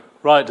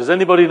Right, does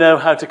anybody know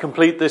how to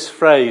complete this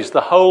phrase? The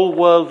whole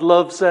world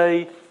loves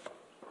a...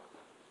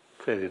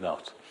 Clearly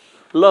not.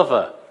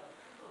 Lover.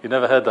 You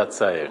never heard that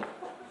saying.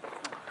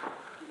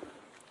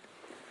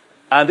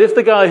 And if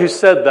the guy who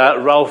said that,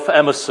 Ralph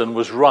Emerson,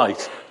 was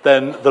right,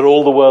 then that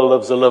all the world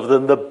loves a lover,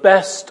 then the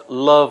best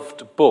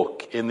loved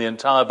book in the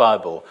entire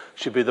Bible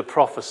should be the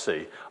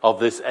prophecy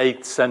of this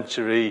 8th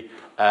century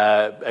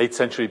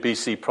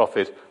BC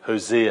prophet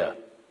Hosea.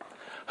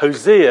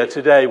 Hosea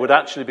today would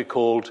actually be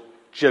called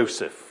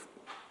Joseph.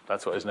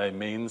 That's what his name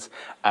means.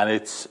 And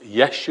it's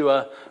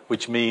Yeshua,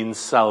 which means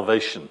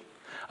salvation.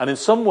 And in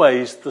some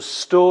ways, the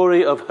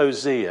story of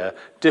Hosea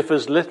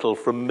differs little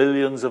from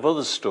millions of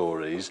other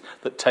stories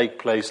that take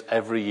place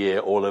every year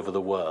all over the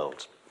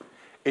world.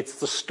 It's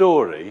the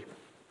story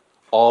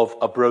of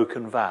a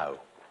broken vow.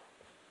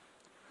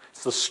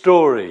 It's the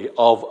story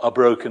of a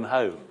broken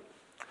home.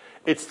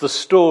 It's the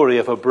story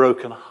of a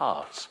broken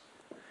heart.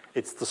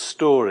 It's the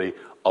story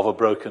of a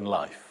broken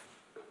life.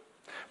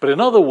 But in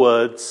other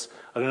words,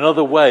 and in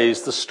other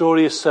ways, the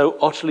story is so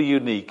utterly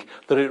unique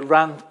that it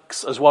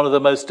ranks as one of the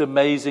most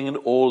amazing in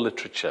all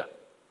literature.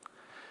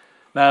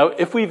 Now,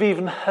 if we've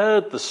even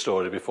heard the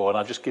story before, and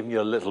I've just given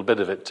you a little bit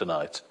of it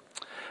tonight,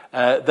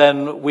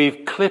 then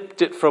we've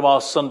clipped it from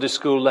our Sunday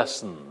school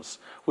lessons.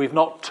 We've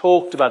not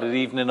talked about it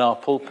even in our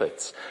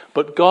pulpits.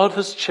 But God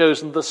has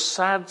chosen the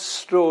sad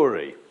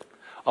story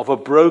of a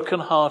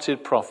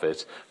broken-hearted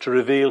prophet to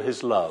reveal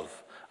his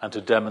love and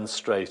to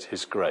demonstrate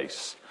his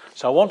grace.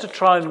 So I want to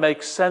try and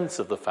make sense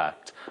of the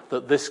fact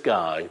that this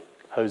guy,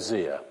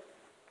 Hosea,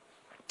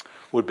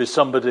 would be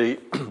somebody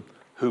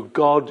who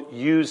God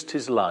used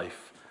his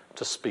life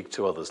to speak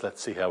to others.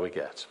 Let's see how we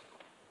get.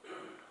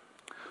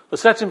 The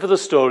setting for the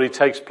story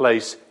takes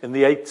place in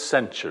the 8th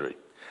century.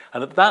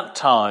 And at that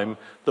time,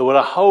 there were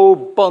a whole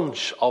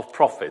bunch of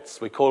prophets.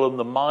 We call them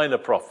the minor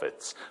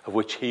prophets, of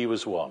which he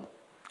was one.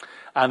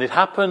 And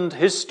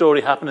his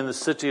story happened in the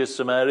city of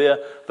Samaria,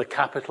 the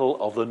capital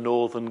of the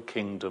northern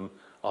kingdom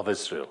of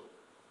Israel.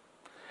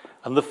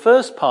 And the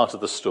first part of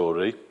the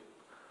story,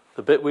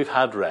 the bit we've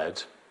had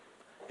read,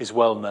 is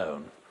well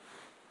known.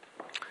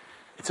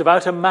 It's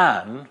about a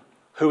man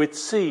who it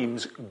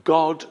seems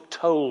God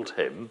told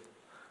him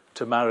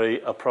to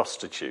marry a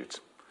prostitute.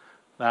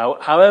 Now,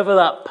 however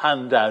that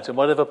panned out, and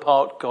whatever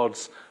part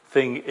God's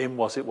thing in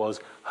it was,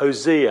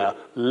 Hosea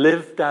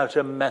lived out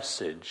a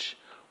message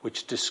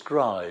which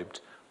described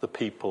the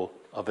people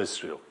of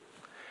Israel.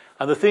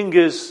 And the thing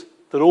is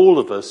that all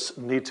of us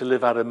need to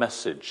live out a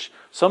message.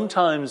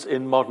 Sometimes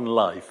in modern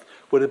life,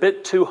 we're a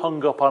bit too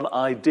hung up on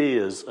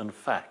ideas and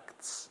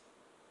facts.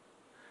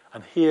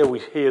 And here we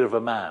hear of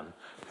a man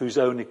whose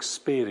own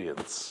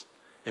experience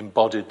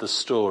embodied the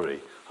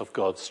story of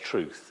God's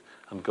truth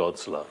and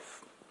God's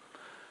love.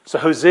 So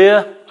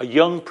Hosea, a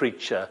young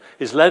preacher,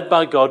 is led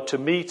by God to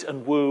meet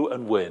and woo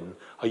and win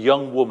a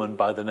young woman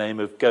by the name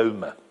of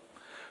Gomer.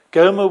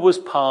 Gomer was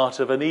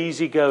part of an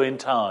easygoing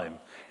time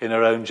in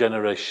her own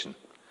generation.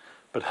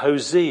 But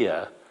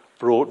Hosea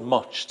brought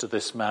much to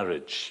this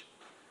marriage.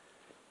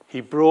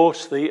 He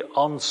brought the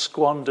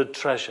unsquandered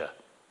treasure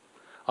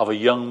of a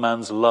young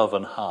man's love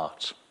and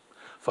heart.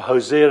 For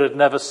Hosea had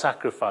never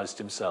sacrificed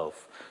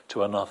himself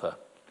to another.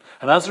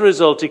 And as a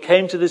result, he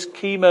came to this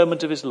key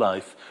moment of his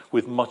life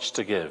with much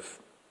to give.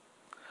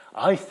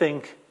 I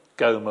think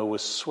Gomer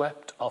was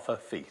swept off her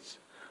feet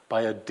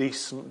by a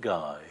decent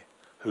guy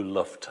who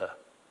loved her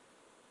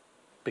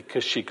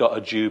because she got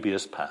a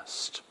dubious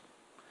past.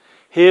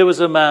 Here was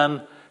a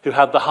man who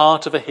had the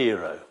heart of a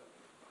hero,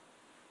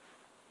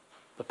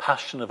 the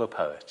passion of a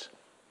poet,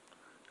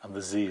 and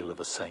the zeal of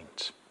a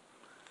saint.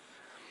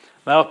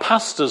 Now, a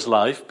pastor's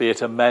life, be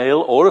it a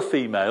male or a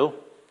female,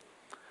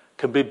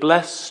 can be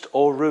blessed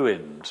or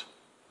ruined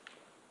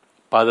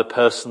by the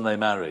person they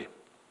marry.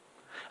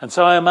 And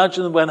so I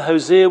imagine when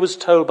Hosea was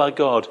told by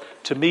God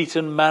to meet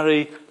and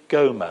marry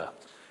Gomer,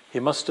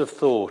 he must have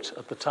thought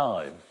at the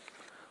time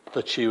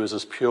that she was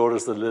as pure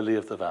as the lily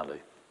of the valley.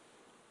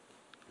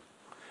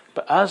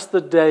 But as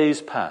the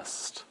days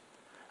passed,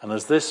 and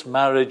as this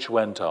marriage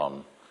went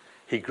on,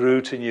 he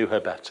grew to know her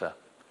better.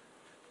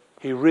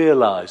 He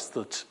realized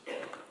that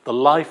the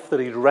life that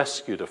he'd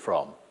rescued her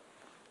from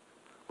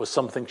was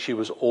something she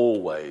was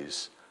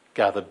always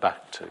gathered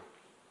back to.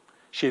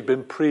 She had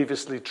been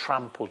previously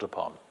trampled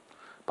upon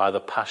by the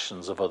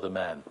passions of other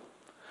men.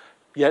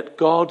 Yet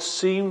God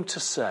seemed to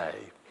say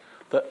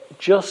that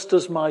just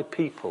as my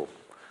people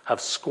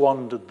have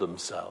squandered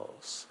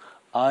themselves,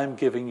 I'm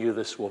giving you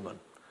this woman.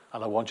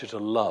 And I want you to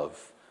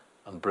love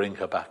and bring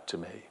her back to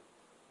me.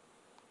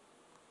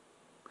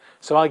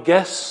 So I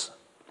guess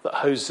that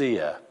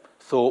Hosea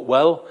thought,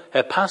 well,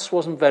 her past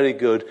wasn't very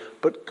good,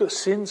 but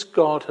since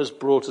God has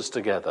brought us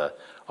together,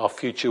 our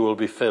future will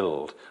be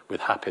filled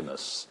with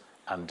happiness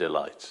and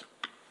delight.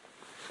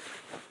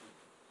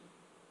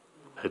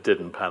 It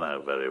didn't pan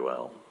out very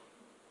well.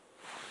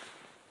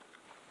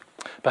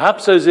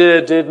 Perhaps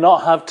Hosea did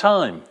not have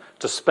time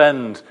to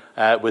spend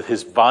with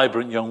his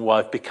vibrant young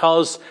wife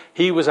because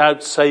he was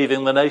out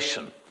saving the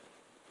nation.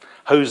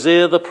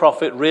 Hosea the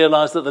prophet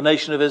realized that the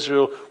nation of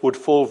Israel would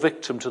fall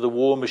victim to the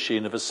war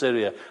machine of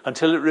Assyria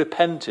until it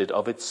repented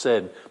of its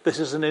sin. This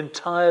is an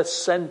entire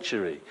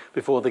century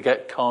before they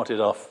get carted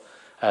off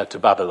to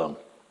Babylon.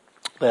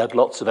 They had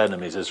lots of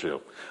enemies,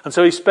 Israel. And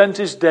so he spent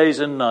his days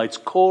and nights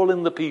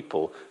calling the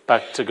people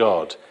back to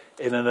God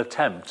in an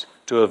attempt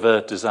to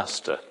avert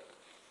disaster.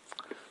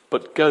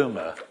 But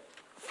Gomer,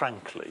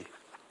 frankly,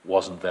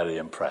 wasn't very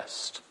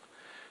impressed.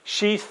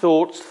 She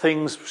thought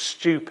things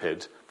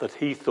stupid that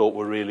he thought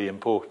were really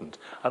important.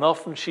 And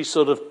often she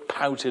sort of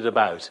pouted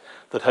about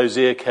that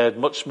Hosea cared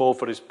much more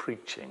for his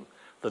preaching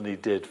than he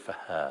did for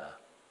her.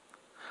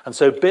 And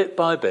so bit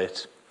by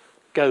bit,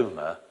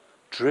 Gomer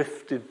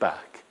drifted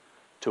back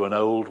to an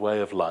old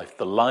way of life,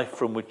 the life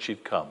from which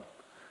she'd come.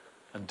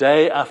 And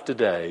day after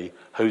day,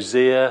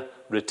 Hosea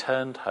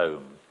returned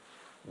home,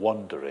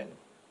 wondering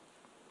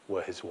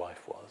where his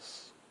wife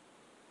was.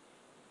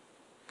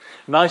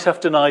 Night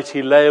after night,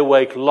 he lay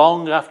awake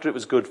long after it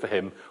was good for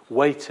him,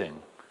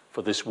 waiting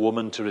for this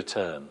woman to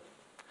return.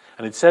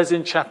 And it says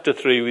in chapter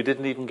 3, we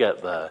didn't even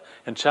get there,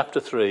 in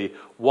chapter 3,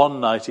 one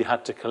night he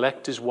had to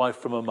collect his wife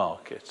from a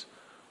market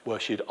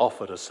where she'd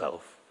offered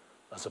herself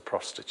as a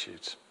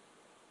prostitute.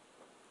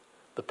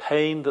 The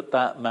pain that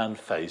that man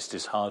faced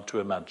is hard to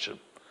imagine.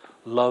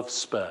 Love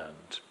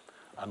spurned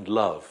and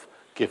love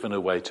given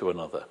away to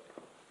another.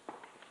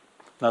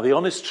 Now the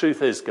honest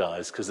truth is,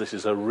 guys, because this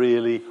is a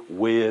really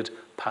weird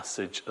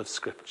passage of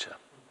Scripture,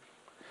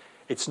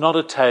 it's not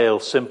a tale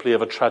simply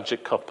of a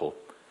tragic couple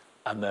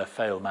and their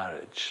failed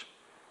marriage.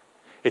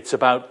 It's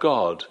about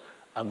God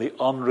and the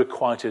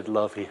unrequited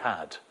love he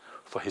had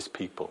for his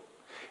people.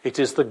 It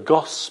is the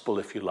gospel,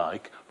 if you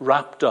like,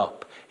 wrapped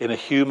up in a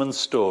human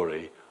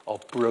story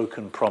of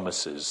broken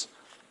promises.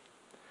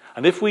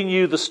 And if we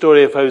knew the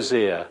story of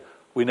Hosea,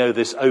 we know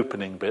this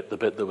opening bit, the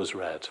bit that was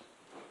read.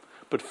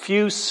 But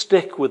few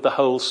stick with the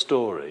whole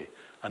story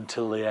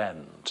until the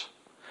end.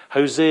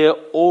 Hosea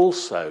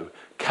also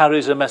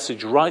carries a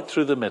message right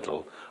through the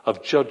middle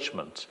of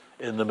judgment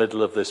in the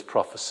middle of this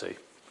prophecy.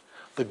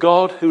 The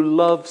God who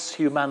loves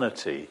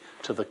humanity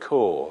to the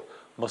core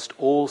must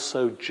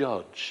also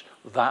judge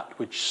that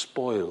which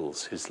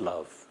spoils his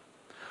love.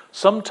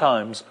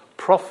 Sometimes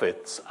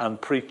prophets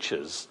and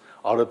preachers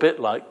are a bit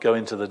like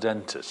going to the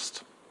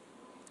dentist.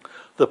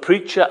 The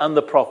preacher and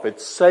the prophet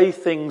say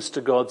things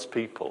to God's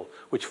people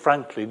which,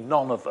 frankly,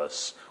 none of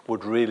us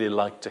would really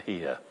like to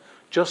hear.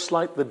 Just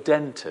like the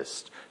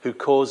dentist who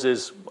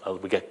causes, well,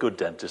 we get good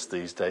dentists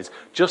these days,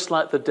 just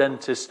like the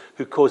dentist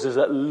who causes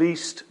at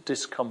least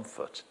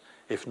discomfort,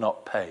 if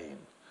not pain,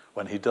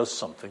 when he does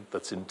something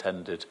that's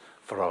intended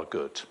for our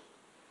good.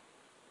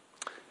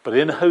 But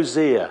in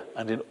Hosea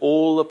and in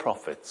all the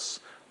prophets,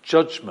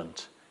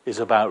 judgment is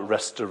about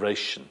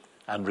restoration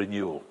and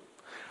renewal.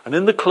 And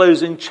in the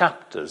closing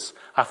chapters,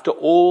 after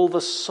all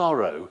the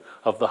sorrow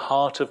of the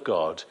heart of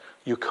God,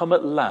 you come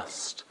at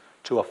last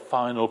to a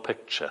final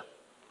picture.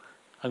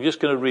 I'm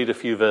just going to read a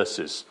few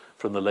verses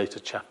from the later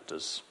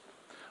chapters.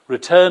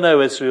 Return,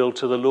 O Israel,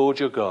 to the Lord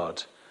your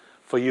God,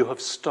 for you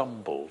have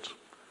stumbled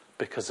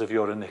because of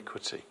your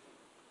iniquity.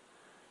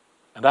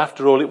 And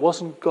after all, it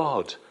wasn't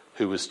God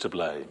who was to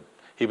blame.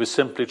 He was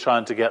simply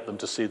trying to get them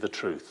to see the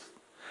truth.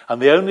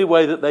 And the only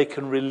way that they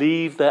can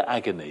relieve their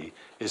agony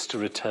is to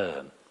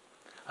return.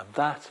 And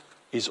that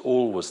is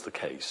always the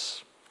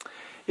case.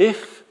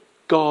 If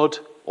God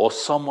or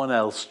someone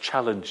else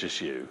challenges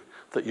you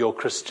that your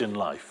Christian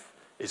life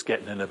is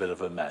getting in a bit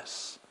of a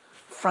mess,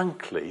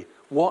 frankly,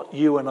 what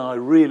you and I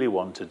really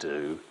want to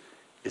do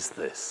is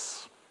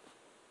this.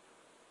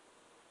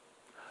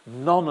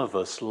 None of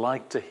us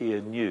like to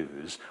hear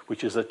news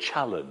which is a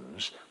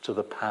challenge to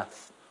the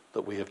path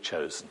that we have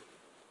chosen.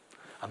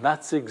 And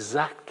that's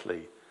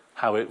exactly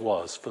how it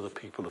was for the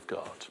people of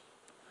God.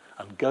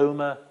 And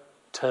Gomer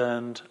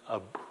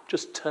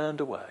just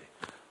turned away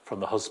from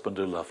the husband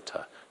who loved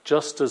her,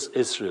 just as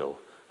Israel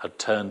had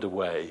turned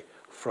away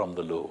from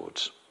the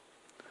Lord.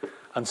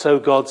 And so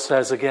God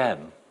says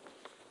again,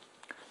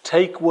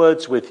 take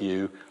words with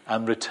you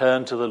and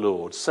return to the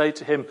Lord. Say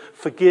to him,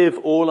 forgive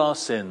all our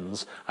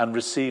sins and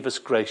receive us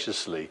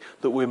graciously,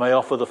 that we may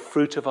offer the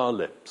fruit of our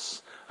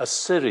lips.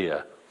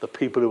 Assyria, the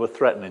people who are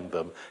threatening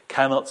them,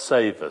 cannot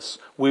save us.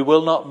 We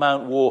will not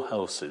mount war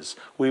horses.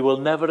 We will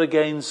never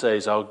again say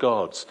our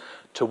gods,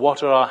 to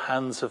what our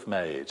hands have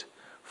made,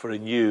 for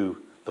in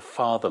you the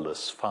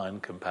fatherless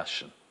find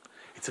compassion.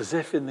 It's as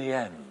if in the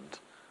end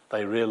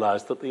they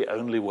realized that the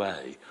only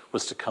way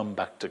was to come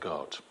back to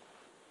God.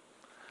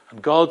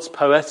 And God's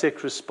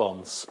poetic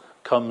response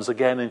comes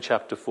again in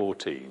chapter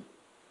 14.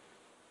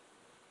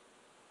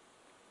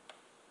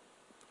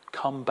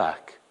 Come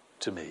back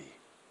to me.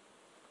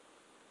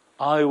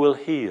 I will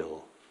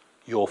heal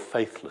your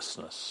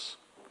faithlessness.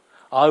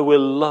 I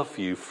will love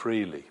you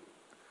freely,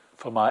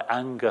 for my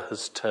anger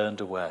has turned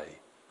away.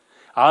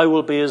 I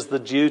will be as the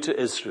dew to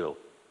Israel.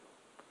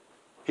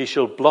 He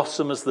shall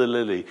blossom as the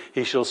lily.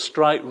 He shall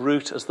strike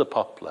root as the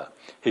poplar.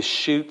 His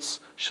shoots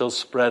shall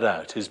spread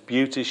out. His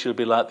beauty shall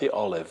be like the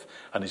olive,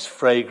 and his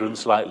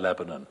fragrance like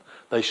Lebanon.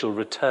 They shall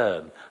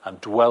return and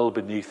dwell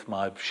beneath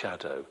my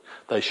shadow.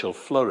 They shall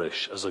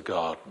flourish as a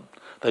garden.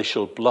 They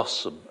shall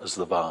blossom as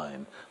the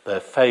vine.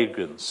 Their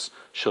fragrance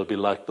shall be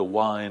like the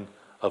wine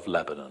of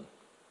Lebanon.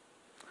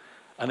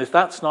 And if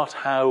that's not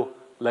how,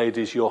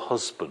 ladies, your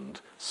husband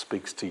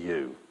speaks to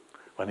you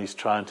when he's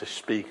trying to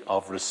speak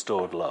of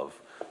restored love,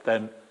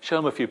 then show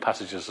him a few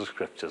passages of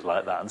scriptures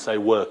like that and say,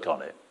 work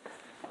on it.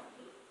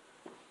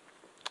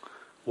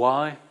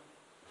 Why?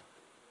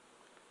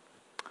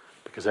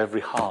 Because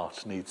every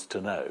heart needs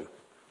to know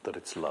that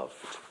it's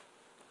loved.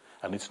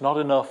 And it's not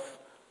enough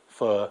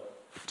to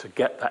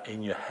get that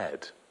in your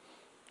head.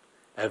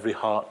 Every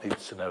heart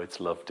needs to know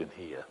it's loved in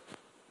here.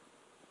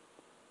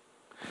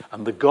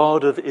 And the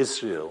God of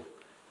Israel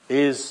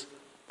is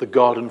the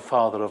God and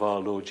Father of our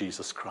Lord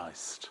Jesus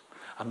Christ.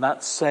 And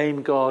that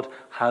same God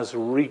has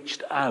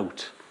reached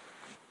out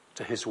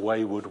to his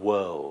wayward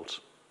world.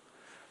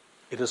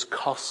 It has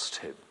cost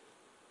him.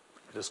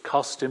 It has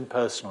cost him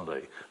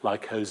personally,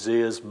 like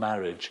Hosea's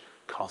marriage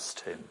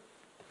cost him.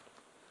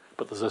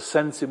 But there's a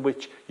sense in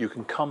which you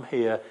can come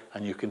here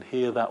and you can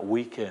hear that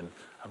week in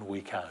and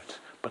week out.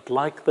 But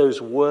like those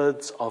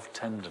words of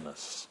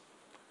tenderness,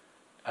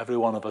 every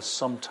one of us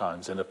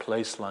sometimes in a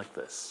place like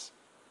this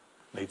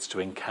needs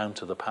to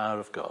encounter the power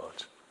of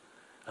God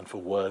and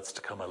for words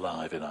to come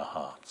alive in our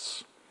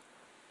hearts.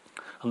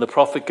 And the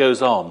prophet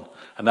goes on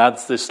and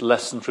adds this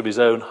lesson from his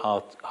own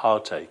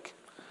heartache.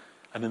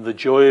 And in the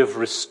joy of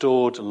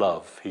restored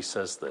love, he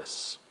says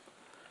this: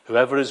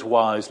 whoever is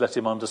wise, let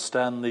him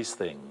understand these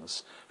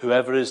things.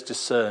 Whoever is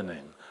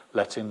discerning,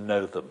 let him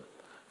know them.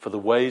 For the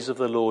ways of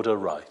the Lord are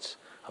right,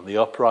 and the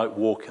upright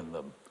walk in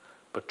them,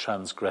 but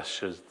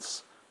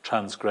transgressors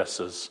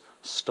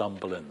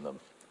stumble in them.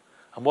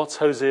 And what's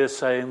Hosea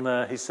saying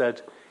there? He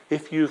said,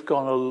 if you've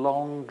gone a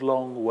long,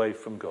 long way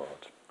from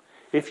God,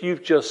 if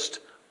you've just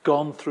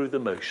gone through the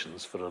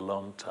motions for a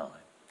long time,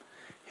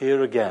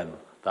 hear again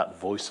that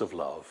voice of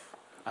love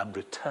and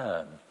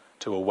return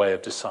to a way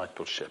of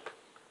discipleship.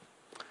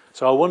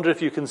 So I wonder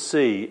if you can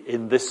see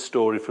in this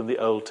story from the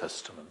Old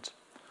Testament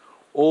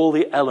all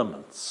the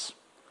elements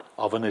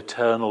of an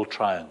eternal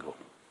triangle.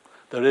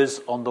 There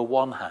is, on the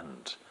one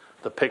hand,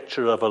 the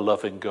picture of a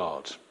loving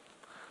God.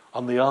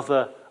 On the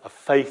other, a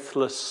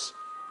faithless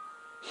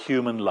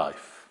human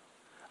life.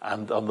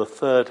 And on the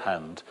third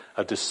hand,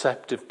 a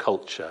deceptive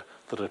culture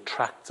that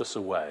attracts us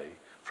away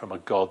from a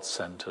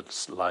God-centered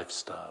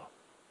lifestyle.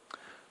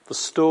 The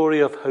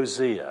story of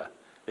Hosea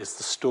is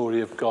the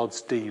story of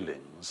God's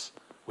dealings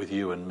with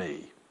you and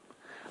me.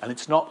 And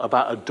it's not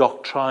about a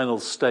doctrinal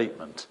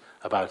statement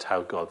about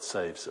how God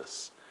saves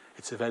us.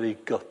 It's a very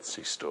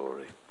gutsy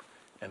story.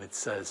 And it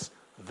says,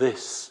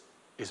 this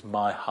is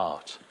my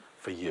heart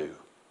for you.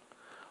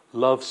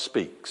 Love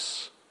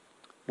speaks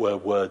where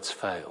words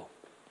fail.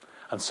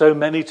 And so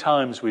many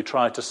times we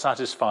try to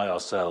satisfy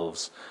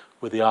ourselves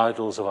with the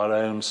idols of our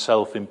own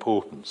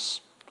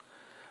self-importance.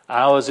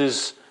 Ours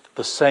is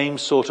the same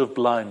sort of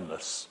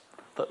blindness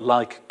that,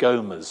 like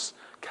Gomer's,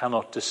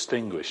 cannot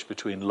distinguish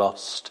between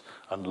lust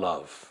and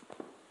love.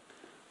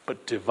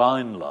 But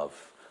divine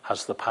love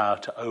has the power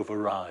to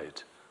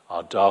override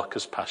our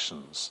darkest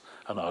passions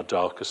and our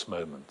darkest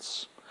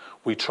moments.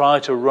 We try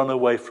to run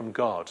away from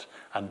God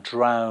and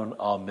drown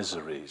our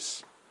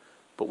miseries.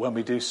 But when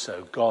we do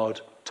so,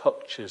 God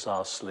touches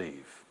our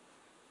sleeve.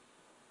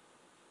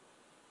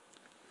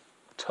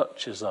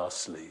 Touches our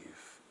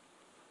sleeve.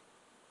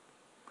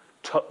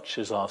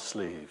 Touches our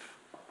sleeve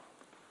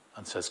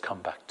and says,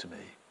 come back to me.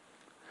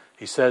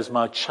 He says,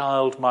 my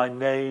child, my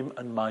name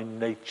and my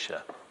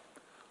nature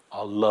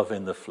are love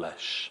in the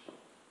flesh.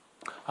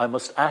 I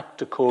must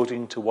act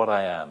according to what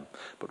I am.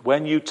 But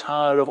when you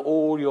tire of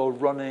all your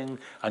running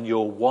and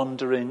your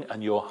wandering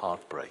and your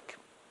heartbreak,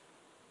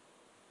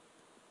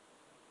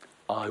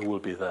 I will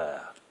be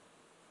there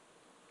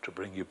to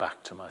bring you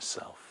back to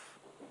myself.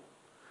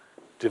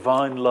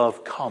 Divine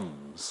love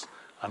comes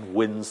and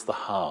wins the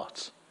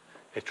heart.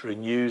 It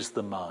renews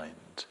the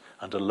mind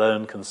and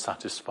alone can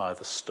satisfy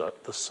the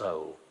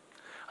soul.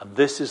 And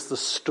this is the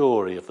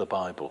story of the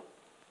Bible.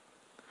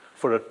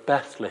 For at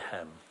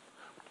Bethlehem,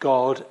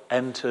 God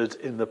entered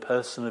in the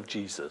person of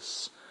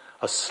Jesus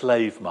a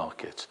slave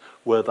market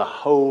where the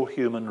whole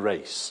human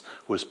race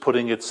was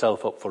putting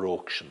itself up for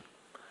auction,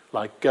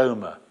 like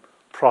Gomer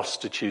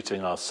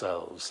prostituting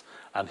ourselves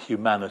and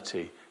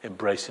humanity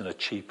embracing a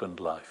cheapened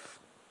life.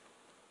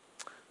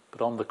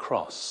 But on the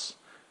cross,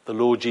 the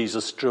Lord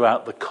Jesus drew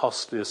out the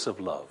costliest of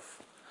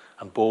love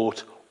and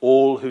bought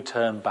all who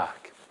turn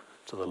back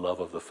to the love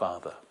of the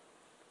Father.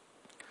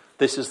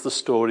 This is the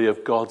story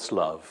of God's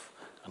love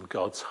and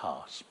God's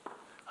heart,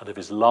 and of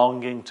his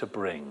longing to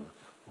bring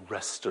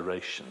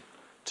restoration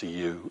to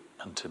you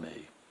and to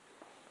me.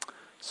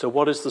 So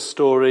what is the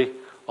story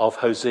of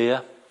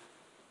Hosea?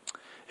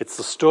 It's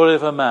the story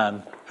of a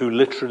man who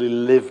literally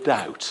lived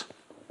out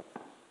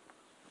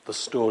the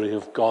story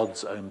of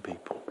God's own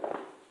people.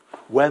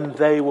 When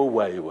they were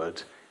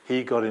wayward,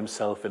 he got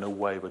himself in a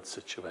wayward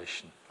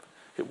situation.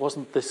 It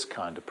wasn't this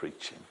kind of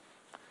preaching.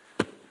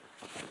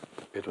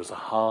 It was a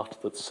heart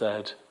that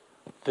said,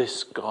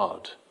 this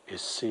God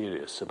is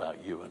serious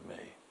about you and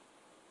me.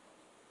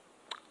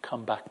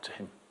 Come back to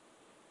him.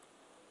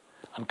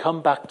 And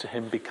come back to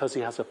him because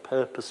he has a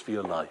purpose for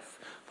your life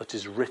that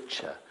is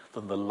richer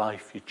than the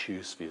life you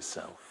choose for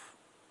yourself.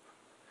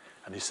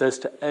 And he says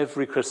to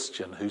every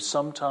Christian who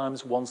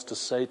sometimes wants to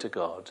say to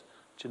God,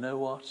 do you know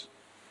what?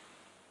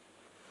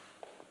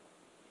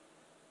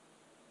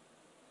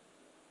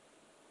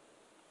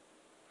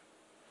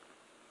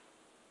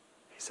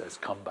 He says,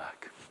 come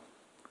back.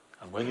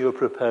 And when you are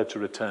prepared to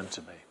return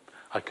to me,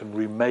 I can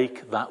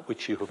remake that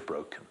which you have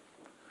broken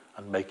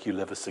and make you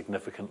live a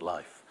significant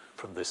life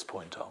from this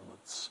point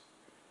onwards.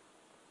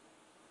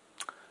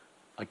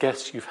 I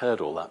guess you've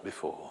heard all that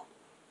before.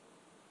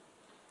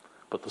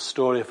 But the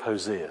story of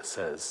Hosea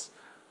says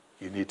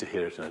you need to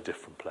hear it in a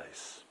different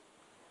place.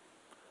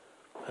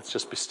 Let's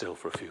just be still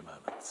for a few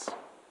moments.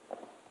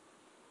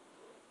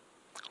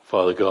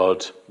 Father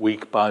God,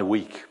 week by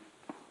week,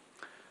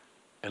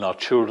 in our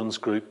children's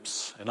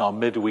groups, in our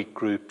midweek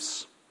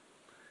groups,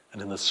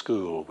 and in the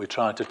school, we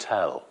try to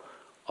tell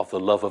of the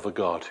love of a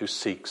God who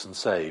seeks and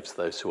saves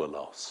those who are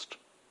lost.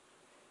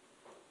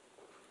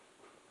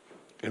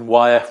 In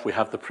YF, we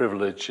have the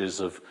privileges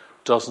of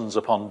dozens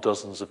upon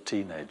dozens of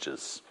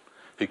teenagers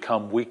who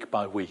come week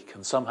by week,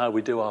 and somehow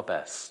we do our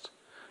best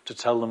to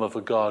tell them of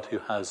a God who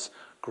has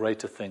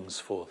greater things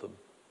for them.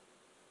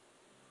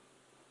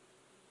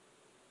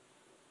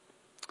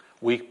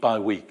 Week by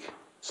week,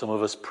 some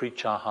of us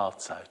preach our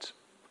hearts out,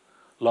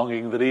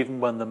 longing that even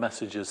when the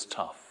message is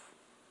tough,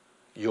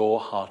 your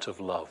heart of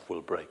love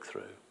will break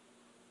through.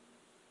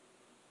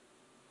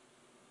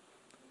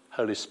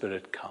 Holy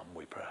Spirit, come,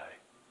 we pray.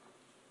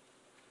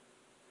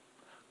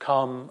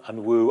 Come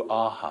and woo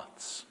our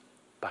hearts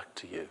back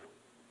to you.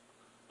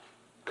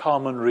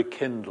 Come and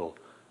rekindle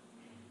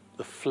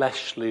the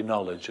fleshly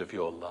knowledge of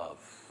your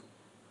love,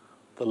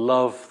 the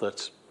love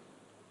that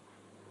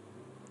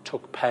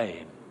took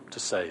pain to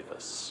save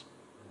us,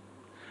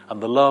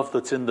 and the love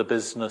that's in the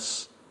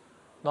business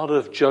not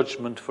of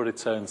judgment for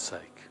its own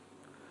sake,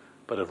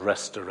 but of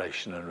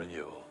restoration and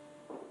renewal.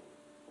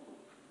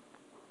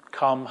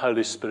 Come,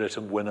 Holy Spirit,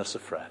 and win us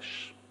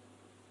afresh.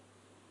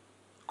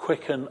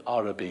 Quicken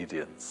our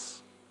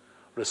obedience,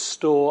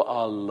 restore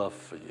our love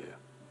for you,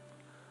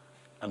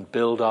 and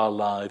build our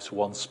lives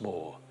once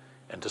more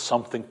into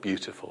something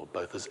beautiful,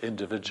 both as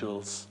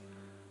individuals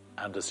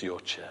and as your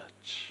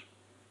church.